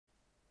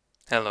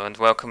Hello and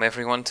welcome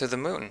everyone to the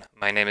Moon.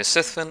 My name is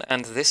Sithvan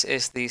and this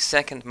is the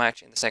second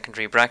match in the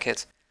secondary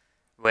bracket,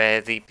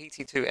 where the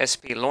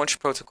PT2SP launch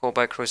protocol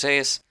by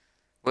Chrozayis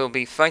will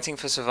be fighting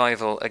for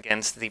survival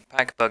against the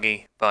pack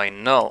buggy by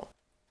Null.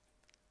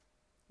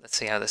 Let's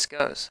see how this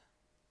goes.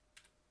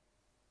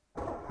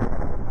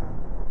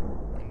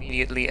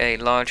 Immediately a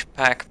large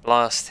pack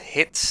blast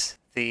hits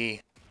the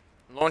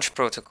launch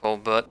protocol,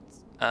 but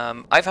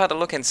I've had a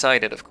look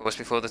inside it, of course,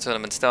 before the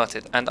tournament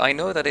started, and I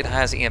know that it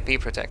has EMP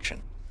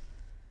protection.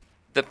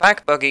 The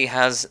pack buggy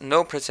has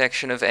no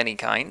protection of any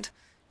kind,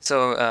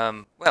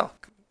 so, well,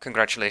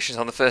 congratulations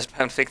on the first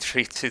round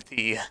victory to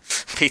the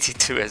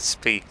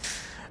PT2SP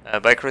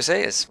by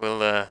Chrozayis.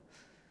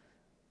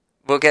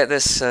 We'll get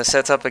this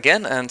set up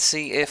again and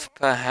see if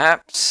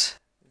perhaps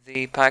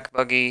the pack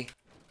buggy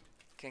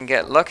can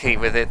get lucky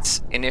with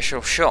its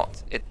initial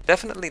shot. It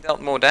definitely dealt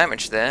more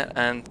damage there,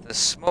 and the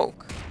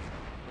smoke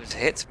was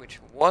hit, which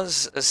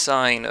was a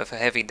sign of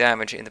heavy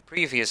damage in the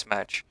previous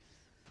match.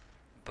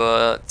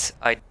 But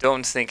I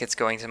don't think it's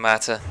going to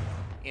matter.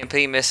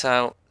 EMP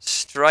missile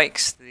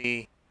strikes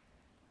the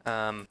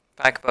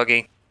pack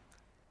buggy,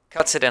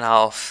 cuts it in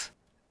half,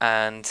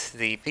 and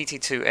the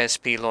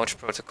PT2SP launch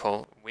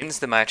protocol wins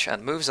the match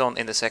and moves on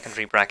in the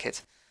secondary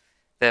bracket,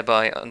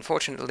 thereby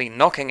unfortunately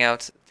knocking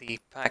out the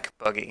pack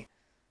buggy.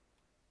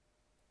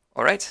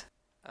 Alright,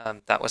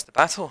 that was the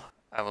battle.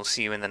 I will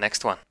see you in the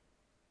next one.